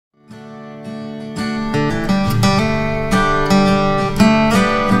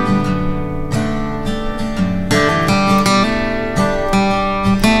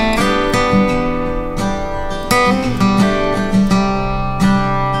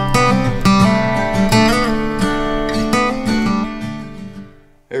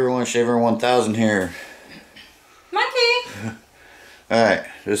Shaver 1000 here. Monkey! Alright,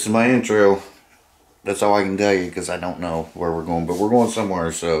 this is my intro. That's all I can tell you because I don't know where we're going, but we're going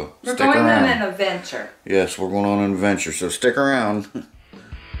somewhere, so We're stick going around. on an adventure. Yes, we're going on an adventure, so stick around.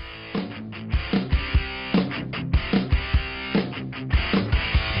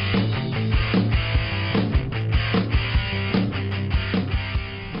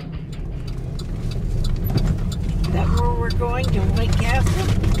 Is that where we're going, to White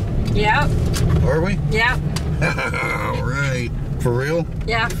Castle? Yep. Are we? Yep. Alright. For real?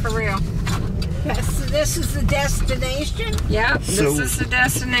 Yeah, for real. This is the destination? Yep. So- This is the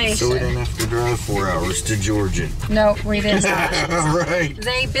destination. So we don't have to drive 4 hours to Georgia. No, we didn't. Right.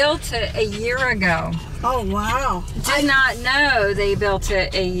 They built it a year ago. Oh, wow. Did not know they built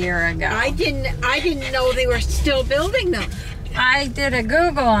it a year ago. I didn't know they were still building them. I did a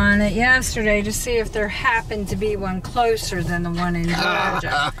Google on it yesterday to see if there happened to be one closer than the one in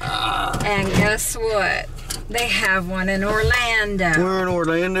Georgia. And guess what? They have one in Orlando. We're in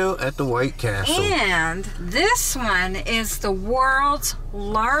Orlando at the White Castle. And this one is the world's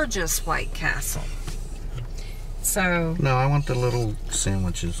largest White Castle. So, No, I want the little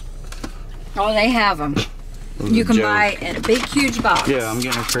sandwiches. oh, they have them. You can buy in a big, huge box. Yeah, I'm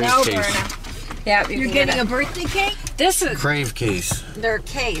getting a crave No, case. Berna. Yep, you You're can get getting it. a birthday cake? This is Crave case. their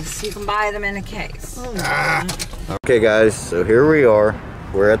case. You can buy them in a case. Okay guys, so here we are.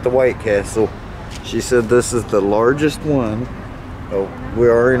 We're at the White Castle. She said this is the largest one. Oh, we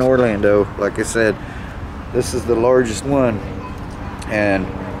are in Orlando. Like I said, this is the largest one. And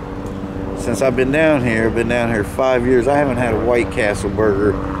since I've been down here 5 years, I haven't had a White Castle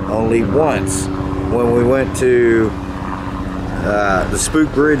burger only once. When we went to the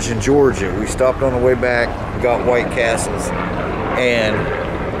Spook Bridge in Georgia, we stopped on the way back, got White Castles, and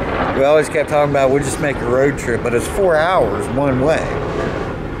we always kept talking about we'll just make a road trip, but it's 4 hours one way.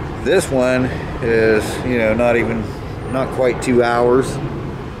 This one is, you know, not quite 2 hours,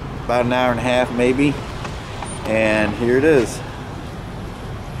 about an hour and a half maybe, and here it is.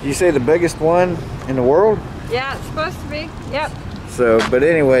 You say the biggest one in the world? Yeah, it's supposed to be. Yep. So, but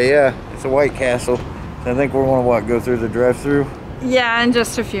anyway, yeah, it's a White Castle. I think we're going to go through the drive-through, Yeah, in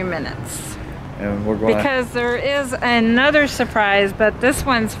just a few minutes. and we're going Because there is another surprise, but this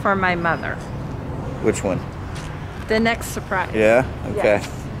one's for my mother. Which one? The next surprise. Yeah? Okay. Yes.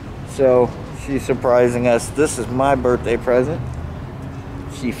 So, she's surprising us. This is my birthday present.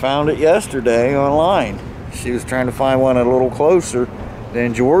 She found it yesterday online. She was trying to find one a little closer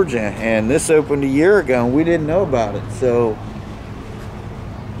than Georgia, and this opened a year ago, and we didn't know about it. So,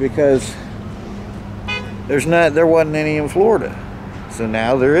 because there wasn't any in Florida, so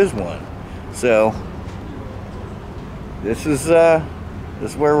now there is one. So, this is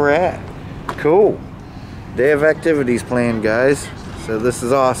where we're at. Cool. They have activities planned, guys. So this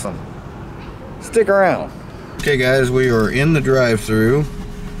is awesome. Stick around. Okay, guys, we are in the drive-thru.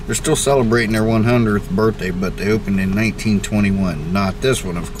 They're still celebrating their 100th birthday, but they opened in 1921. Not this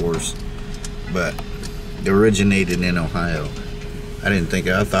one, of course, but they originated in Ohio. I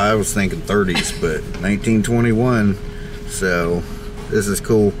was thinking 30s, but 1921. So this is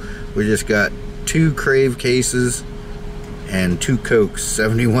cool. We just got 2 Crave cases and 2 Cokes,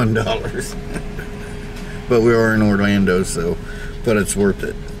 $71. But we are in Orlando, so, but it's worth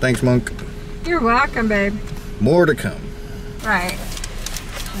it. Thanks, Monk. You're welcome, babe. More to come. Right.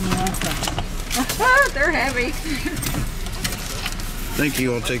 They're heavy. Thank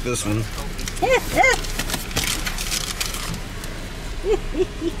you. I'll take this one.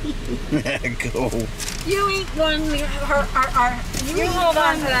 Cool. You eat one, you eat hold on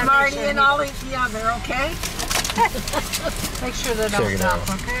one, to that, Marty, make sure and you- I'll eat the other, okay? Make sure they Check don't it drop,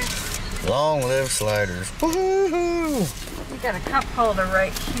 out. okay? Long live sliders. Woohoo! You got a cup holder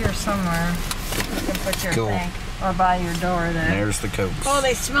right here somewhere. You can put your Cool. thing. Or by your door there. There's the Cokes. Oh,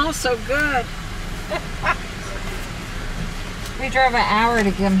 they smell so good. We drove an hour to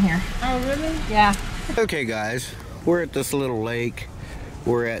get them here. Oh, really? Yeah. Okay, guys, we're at this little lake.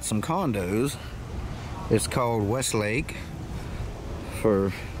 We're at some condos. It's called Westlake.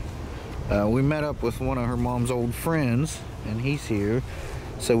 We met up with one of her mom's old friends, and he's here.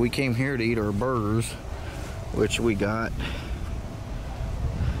 So we came here to eat our burgers, which we got.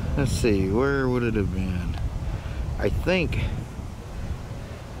 Let's see, where would it have been? I think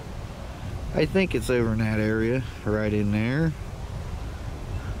it's over in that area, right in there.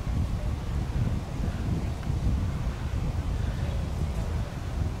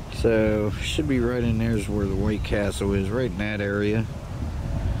 So, should be right in there is where the White Castle is, right in that area.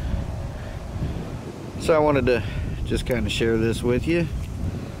 So I wanted to just kind of share this with you.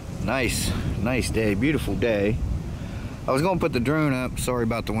 Nice day, beautiful day. I was gonna put the drone up. Sorry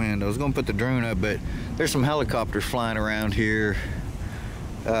about the wind. I was gonna put the drone up, but there's some helicopters flying around here.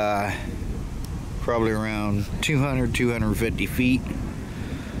 Probably around 200, 250 feet.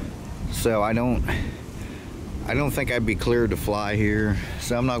 So I don't think I'd be cleared to fly here.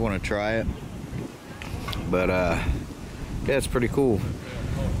 So I'm not gonna try it. But yeah, it's pretty cool.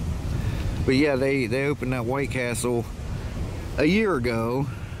 But yeah, they opened that White Castle a year ago.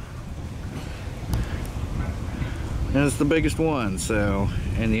 And it's the biggest one, so,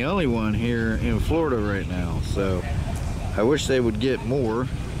 and the only one here in Florida right now. So I wish they would get more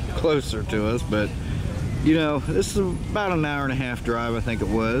closer to us, but you know, this is about an hour and a half drive, I think it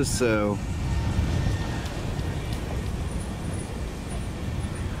was. So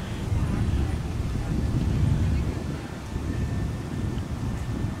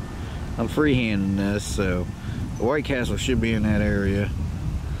I'm freehanding this, so the White Castle should be in that area,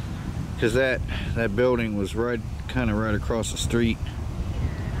 because that building was kind of right across the street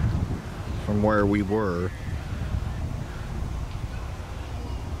from where we were.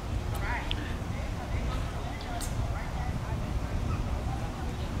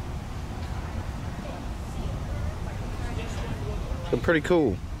 So pretty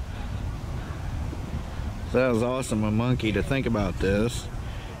cool. So that was awesome, a monkey, to think about this.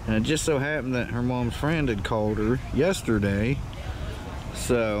 And it just so happened that her mom's friend had called her yesterday,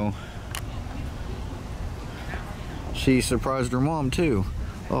 so she surprised her mom too.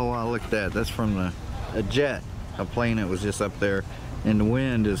 Oh wow, look at that. That's from a jet, a plane that was just up there, and the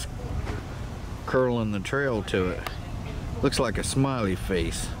wind is curling the trail to it. Looks like a smiley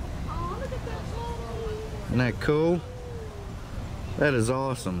face. Isn't that cool? That is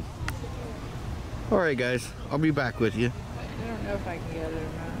awesome. Alright guys, I'll be back with you. I don't know if I can get it or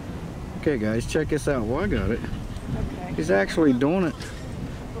not. Okay guys, check this out. Well, I got it. Okay. He's actually doing it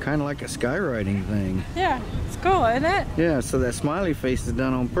kind of like a skywriting thing. Yeah, it's cool, isn't it? Yeah, so that smiley face is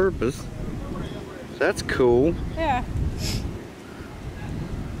done on purpose. That's cool. Yeah.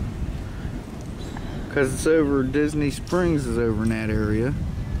 Because it's over, Disney Springs is over in that area,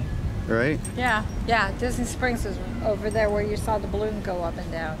 right? Yeah, yeah. Disney Springs is over there where you saw the balloon go up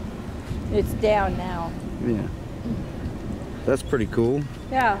and down. It's down now. Yeah. That's pretty cool.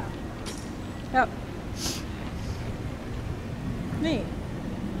 Yeah. Yep. Neat.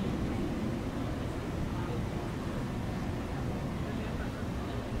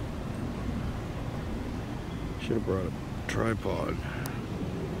 Should have brought a tripod.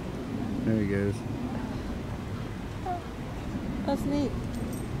 There he goes. That's neat.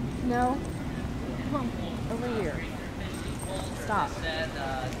 No. Come on. Over here. Stop. Said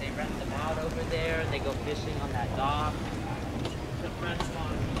they rent them out over there. They go fishing on that dock. The French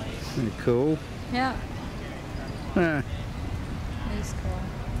Lawn place. Pretty cool. Yeah. Huh. He's cool.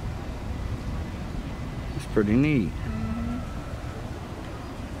 It's pretty neat.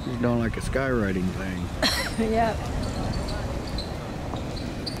 He's doing like a skywriting thing. Yep.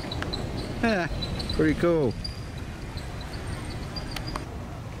 Yeah, pretty cool.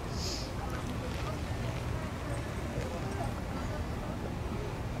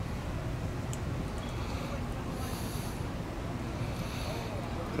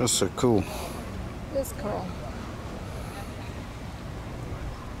 That's so cool. It's cool.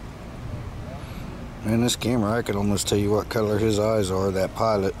 Man, this camera, I could almost tell you what color his eyes are, that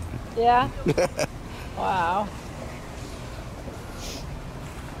pilot. Yeah? Wow.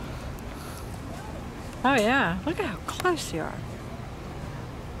 Oh yeah, look at how close you are.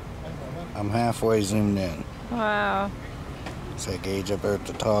 I'm halfway zoomed in. Wow. It's that gauge up there at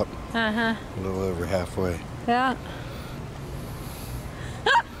the top, Uh-huh. a little over halfway. Yeah.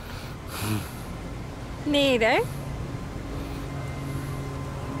 Neat, eh?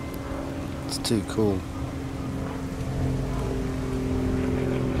 It's too cool.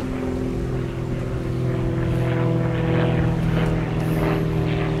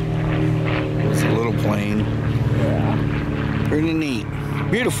 It's a little plane. Yeah. Pretty neat.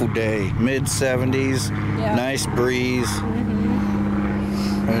 Beautiful day. Mid-70s. Yeah. Nice breeze.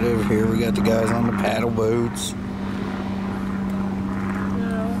 Right over here we got the guys on the paddle boats.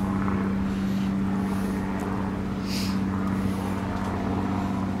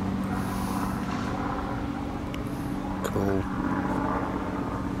 Cool.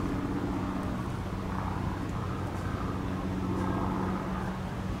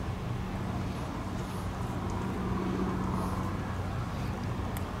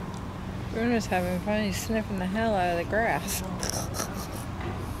 Bruno's having fun. He's sniffing the hell out of the grass.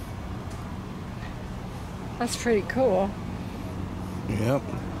 That's pretty cool. Yep.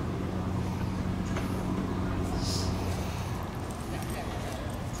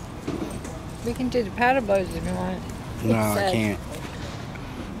 We can do the paddle boats if you want. No,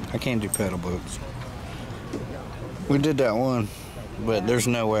 I can't do pedal boats. We did that one, but there's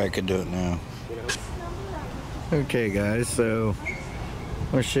no way I could do it now. Okay guys, so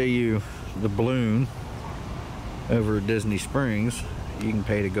I'll show you the balloon over at Disney Springs. You can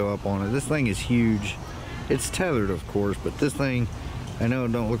pay to go up on it. This thing is huge. It's tethered, of course, but this thing, I know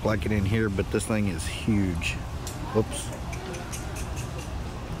it don't look like it in here, but this thing is huge. Whoops.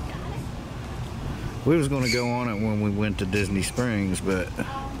 We was going to go on it when we went to Disney Springs, but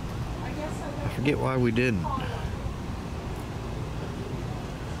I forget why we didn't.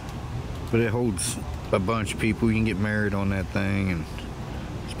 But it holds a bunch of people. You can get married on that thing, and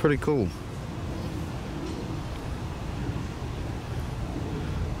it's pretty cool.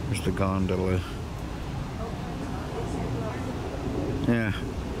 There's the gondola. Yeah.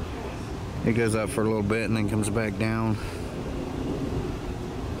 It goes up for a little bit and then comes back down.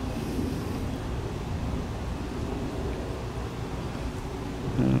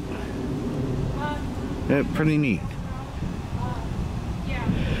 Yeah, pretty neat.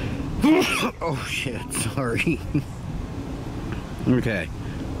 Oh shit, sorry. Okay,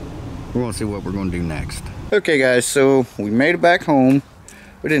 we're gonna see what we're gonna do next. Okay guys, so we made it back home.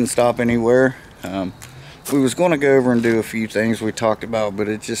 We didn't stop anywhere. We was gonna go over and do a few things we talked about, but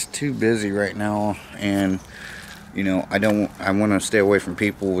it's just too busy right now, and you know, I want to stay away from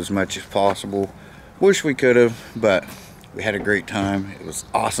people as much as possible. Wish we could have, but we had a great time. It was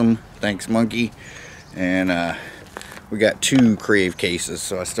awesome. Thanks, Monkey. And we got 2 Crave cases,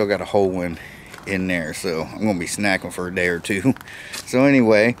 so I still got a whole one in there, so I'm gonna be snacking for a day or 2. So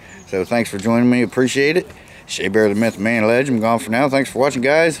anyway, so thanks for joining me, appreciate it. Shea Bear, the Myth, Man, Legend, I'm gone for now. Thanks for watching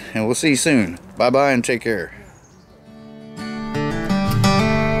guys, and we'll see you soon. Bye bye and take care.